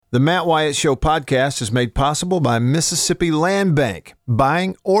The Matt Wyatt Show podcast is made possible by Mississippi Land Bank.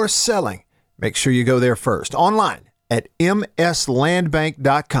 Buying or selling, make sure you go there first. Online at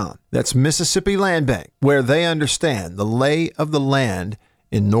mslandbank.com. That's Mississippi Land Bank, where they understand the lay of the land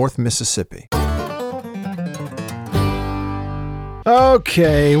in North Mississippi.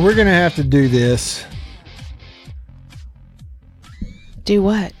 Okay, we're going to have to do this. Do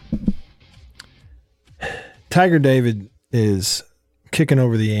what? Tiger David is kicking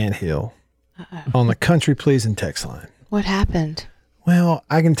over the anthill on the country pleasing text line. What happened? Well,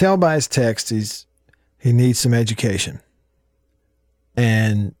 I can tell by his text he needs some education.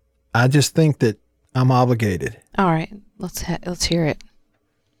 And I just think that I'm obligated. All right, let's hear it.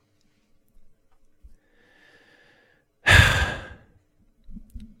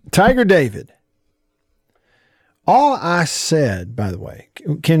 Tiger David. All I said, by the way,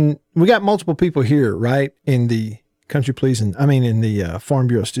 we got multiple people here, right, in the country pleasing, in the Farm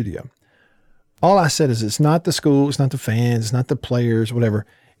Bureau studio. All I said is it's not the school, it's not the fans, it's not the players, whatever.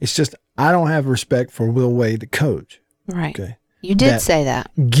 It's just I don't have respect for Will Wade, the coach. Right. Okay. You did say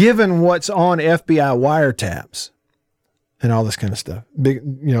that. Given what's on FBI wiretaps and all this kind of stuff,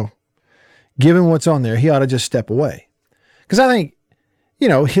 given what's on there, he ought to just step away. Because I think,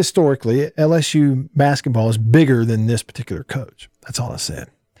 historically, LSU basketball is bigger than this particular coach. That's all I said.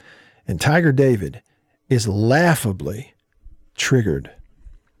 And Tiger David is laughably triggered.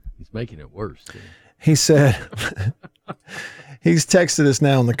 He's making it worse. Too. He said, he's texted us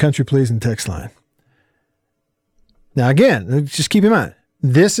now on the country pleasing text line. Now, again, just keep in mind,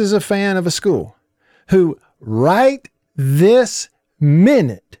 this is a fan of a school who right this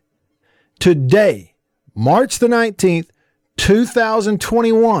minute, today, March the 19th,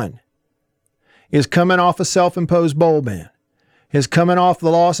 2021, is coming off a self-imposed bowl ban, is coming off the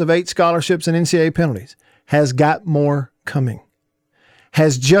loss of 8 scholarships and NCAA penalties, has got more coming,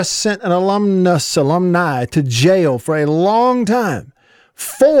 has just sent an alumni to jail for a long time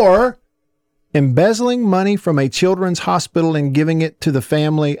for embezzling money from a children's hospital and giving it to the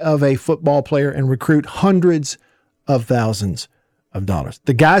family of a football player and recruit hundreds of thousands of dollars.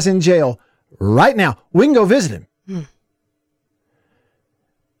 The guy's in jail right now. We can go visit him.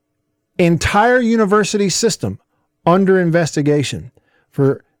 Entire university system under investigation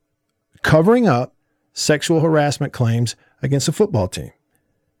for covering up sexual harassment claims against a football team.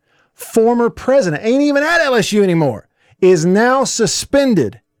 Former president, ain't even at LSU anymore, is now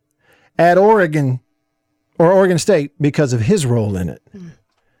suspended at Oregon State because of his role in it.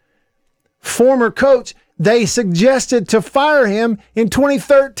 Former coach, they suggested to fire him in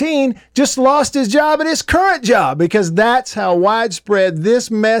 2013, just lost his job at his current job because that's how widespread this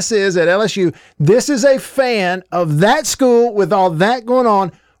mess is at LSU. This is a fan of that school with all that going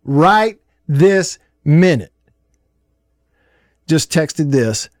on right this minute. Just texted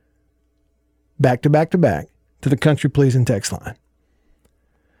this back to back to back to the country pleasing text line.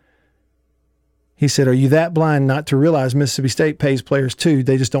 He said, are you that blind not to realize Mississippi State pays players too?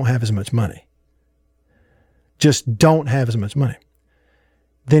 They just don't have as much money. Just don't have as much money.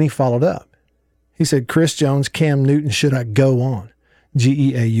 Then he followed up. He said, Chris Jones, Cam Newton, should I go on? Geaux.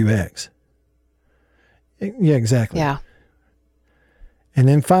 Yeah, exactly. Yeah. And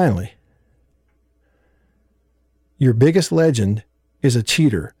then finally, your biggest legend is a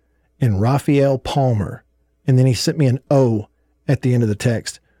cheater in Raphael Palmer. And then he sent me an O at the end of the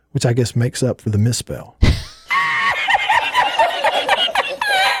text, which I guess makes up for the misspell.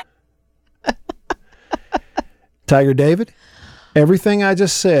 Tiger David, everything I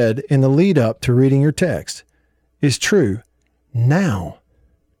just said in the lead up to reading your text is true now.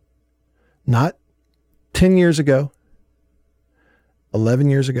 Not 10 years ago, 11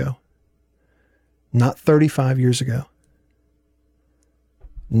 years ago, not 35 years ago.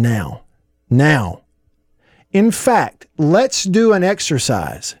 Now. In fact, let's do an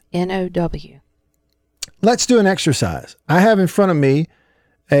exercise. NOW. Let's do an exercise. I have in front of me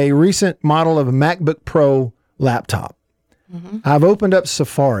a recent model of a MacBook Pro laptop. Mm-hmm. I've opened up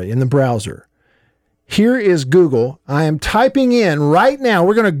Safari in the browser. Here is Google. I am typing in right now.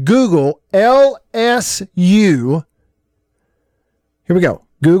 We're going to Google LSU. Here we go.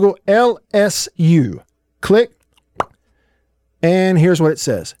 Google LSU. Click. And here's what it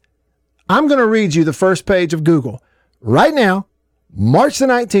says. I'm going to read you the first page of Google right now, March the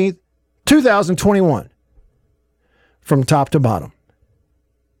 19th, 2021, from top to bottom.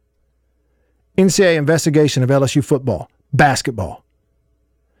 NCAA investigation of LSU football, basketball.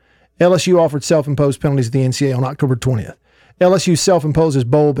 LSU offered self-imposed penalties to the NCAA on October 20th. LSU self-imposes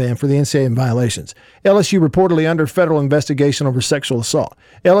bowl ban for the NCAA in violations. LSU reportedly under federal investigation over sexual assault.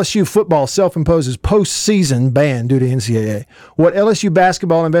 LSU football self-imposes postseason ban due to NCAA. What LSU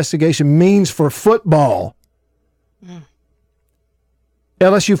basketball investigation means for football.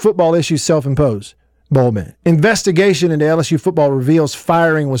 LSU football issues self-imposed bowl ban. Investigation into LSU football reveals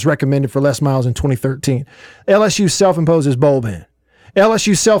firing was recommended for Les Miles in 2013. LSU self-imposes bowl ban.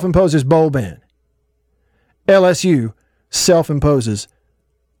 LSU self-imposes bowl ban. LSU self-imposes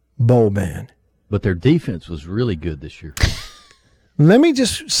bowl ban. But their defense was really good this year. Let me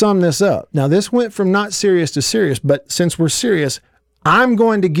just sum this up. Now, this went from not serious to serious, but since we're serious, I'm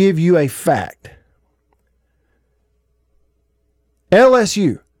going to give you a fact.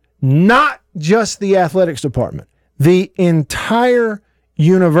 LSU, not just the athletics department, the entire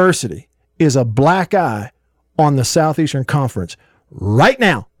university is a black eye on the Southeastern Conference right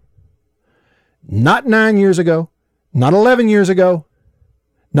now. Not 9 years ago, not 11 years ago,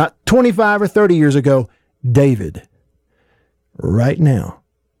 not 25 or 30 years ago. David, right now,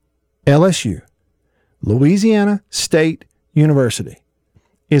 LSU, Louisiana State University,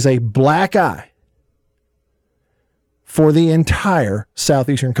 is a black eye for the entire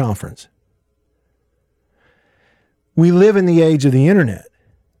Southeastern Conference. We live in the age of the internet.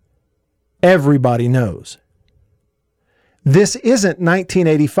 Everybody knows. This isn't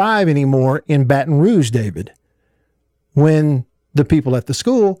 1985 anymore in Baton Rouge, David, when the people at the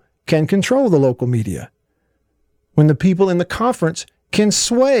school can control the local media, when the people in the conference can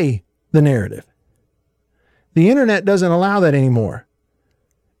sway the narrative. The internet doesn't allow that anymore.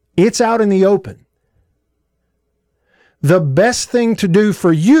 It's out in the open. The best thing to do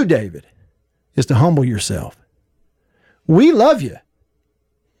for you, David, is to humble yourself. We love you.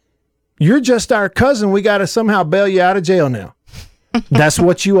 You're just our cousin. We got to somehow bail you out of jail now. That's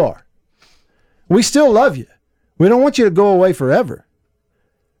what you are. We still love you. We don't want you to go away forever.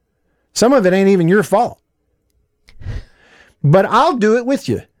 Some of it ain't even your fault. But I'll do it with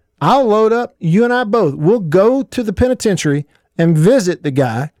you. I'll load up, you and I both. We'll go to the penitentiary and visit the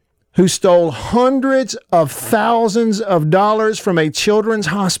guy who stole hundreds of thousands of dollars from a children's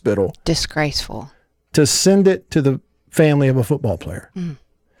hospital. Disgraceful. To send it to the family of a football player.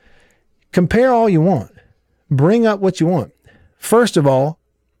 Compare all you want. Bring up what you want. First of all,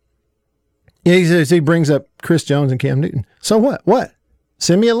 he brings up Chris Jones and Cam Newton. So what? What?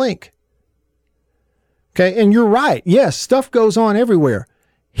 Send me a link. Okay, and you're right. Yes, stuff goes on everywhere.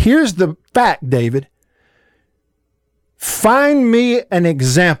 Here's the fact, David. Find me an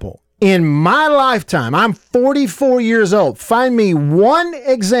example. In my lifetime, I'm 44 years old. Find me one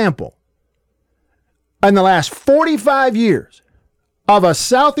example in the last 45 years of a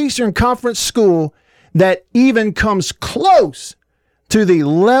Southeastern Conference school that even comes close to the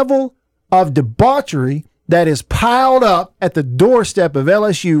level of debauchery that is piled up at the doorstep of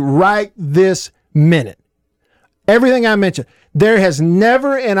LSU right this minute. Everything I mentioned, there has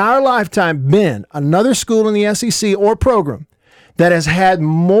never in our lifetime been another school in the SEC or program that has had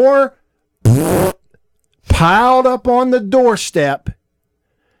more piled up on the doorstep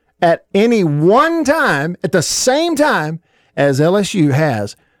at any one time, at the same time as LSU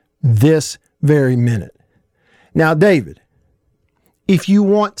has this very minute. Now, David, if you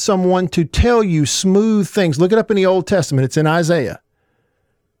want someone to tell you smooth things, look it up in the Old Testament. It's in Isaiah.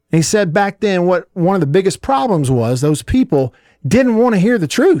 And he said back then what one of the biggest problems was those people didn't want to hear the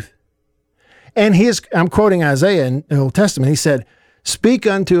truth. And I'm quoting Isaiah in the Old Testament. He said, speak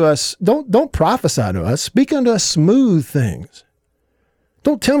unto us, don't prophesy to us, speak unto us smooth things.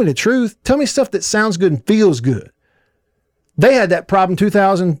 Don't tell me the truth. Tell me stuff that sounds good and feels good. They had that problem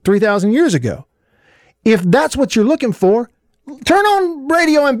 2,000, 3,000 years ago. If that's what you're looking for, turn on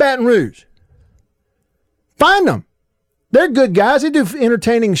radio in Baton Rouge. Find them. They're good guys. They do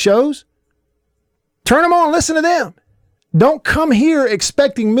entertaining shows. Turn them on, listen to them. Don't come here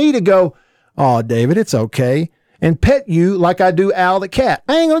expecting me to go, oh, David, it's okay, and pet you like I do Al the cat.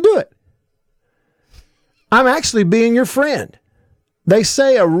 I ain't going to do it. I'm actually being your friend. They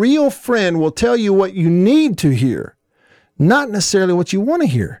say a real friend will tell you what you need to hear, not necessarily what you want to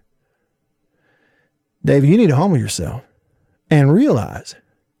hear. David, you need to humble yourself and realize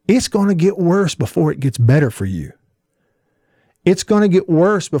it's going to get worse before it gets better for you. It's going to get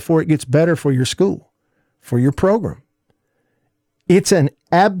worse before it gets better for your school, for your program. It's an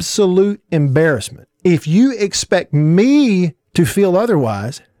absolute embarrassment. If you expect me to feel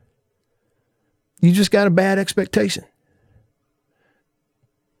otherwise, you just got a bad expectation.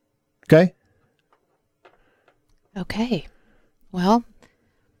 Okay? Okay. Well,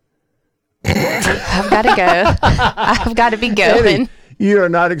 I've got to go. I've got to be going. You are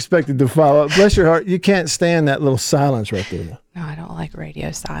not expected to follow up. Bless your heart. You can't stand that little silence right there. No, I don't like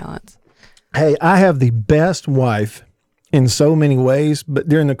radio silence. Hey, I have the best wife in so many ways, but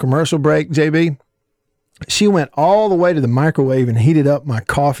during the commercial break, JB, she went all the way to the microwave and heated up my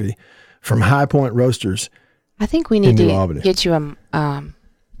coffee from High Point Roasters. I think we need to get you a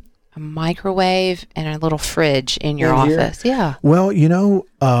microwave and a little fridge in your office. Yeah. Well, you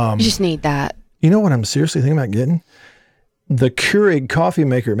just need that. You know what I'm seriously thinking about getting? The Keurig coffee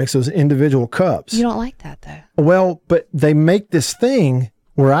maker. It makes those individual cups. You don't like that, though. Well, but they make this thing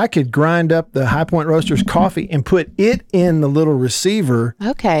where I could grind up the High Point Roasters coffee and put it in the little receiver.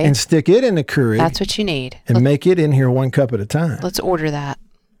 Okay. And stick it in the Keurig. That's what you need. And make it in here 1 cup at a time. Let's order that.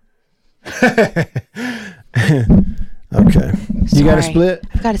 Okay. You got a split?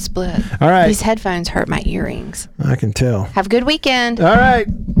 I've got a split. All right. These headphones hurt my earrings. I can tell. Have a good weekend. All right.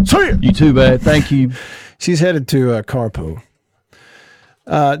 See ya. You too, bad. Thank you. She's headed to Carpo.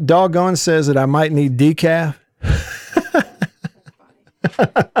 Doggone says that I might need decaf.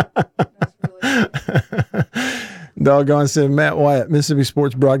 Doggone said Matt Wyatt, Mississippi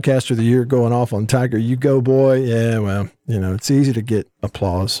Sports Broadcaster of the Year, going off on Tiger. You go, boy. Yeah, well, it's easy to get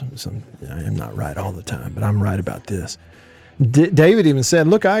applause. I am not right all the time, but I'm right about this. David even said,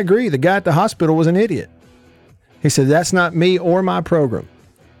 look, I agree. The guy at the hospital was an idiot. He said, that's not me or my program.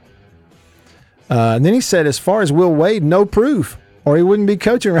 And then he said, as far as Will Wade, no proof, or he wouldn't be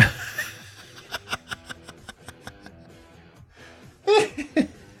coaching around.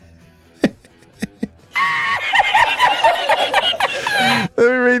 Let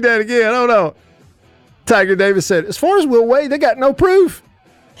me read that again. Oh, no. Tiger Davis said, as far as Will Wade, they got no proof.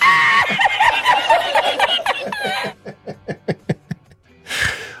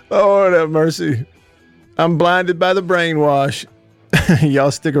 Lord have mercy. I'm blinded by the brainwash.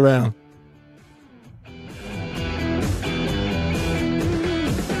 Y'all stick around.